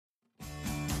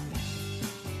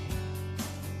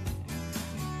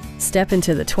Step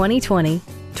into the 2020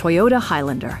 Toyota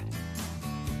Highlander.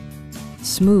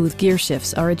 Smooth gear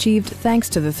shifts are achieved thanks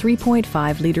to the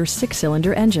 3.5-liter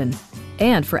six-cylinder engine.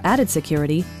 And for added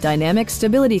security, dynamic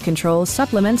stability control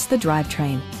supplements the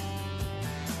drivetrain.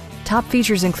 Top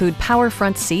features include power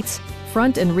front seats,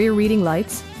 front and rear reading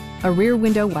lights, a rear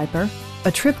window wiper,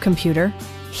 a trip computer,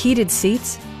 heated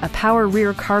seats, a power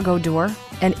rear cargo door,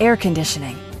 and air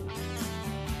conditioning.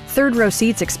 Third-row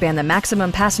seats expand the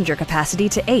maximum passenger capacity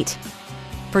to 8.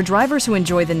 For drivers who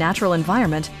enjoy the natural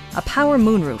environment, a power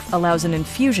moonroof allows an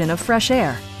infusion of fresh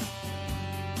air.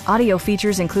 Audio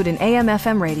features include an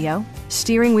AM/FM radio,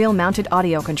 steering wheel-mounted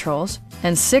audio controls,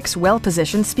 and 6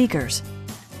 well-positioned speakers.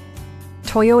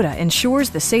 Toyota ensures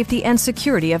the safety and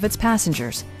security of its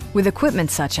passengers with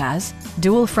equipment such as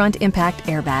dual front impact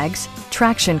airbags,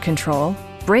 traction control,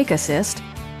 brake assist,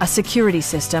 a security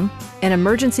system, an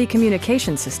emergency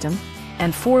communication system,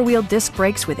 and 4-wheel disc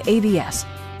brakes with ABS.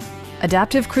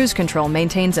 Adaptive Cruise Control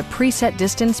maintains a preset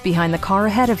distance behind the car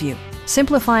ahead of you,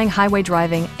 simplifying highway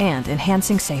driving and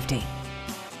enhancing safety.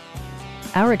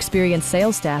 Our experienced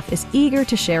sales staff is eager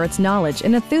to share its knowledge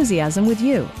and enthusiasm with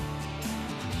you.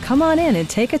 Come on in and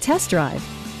take a test drive.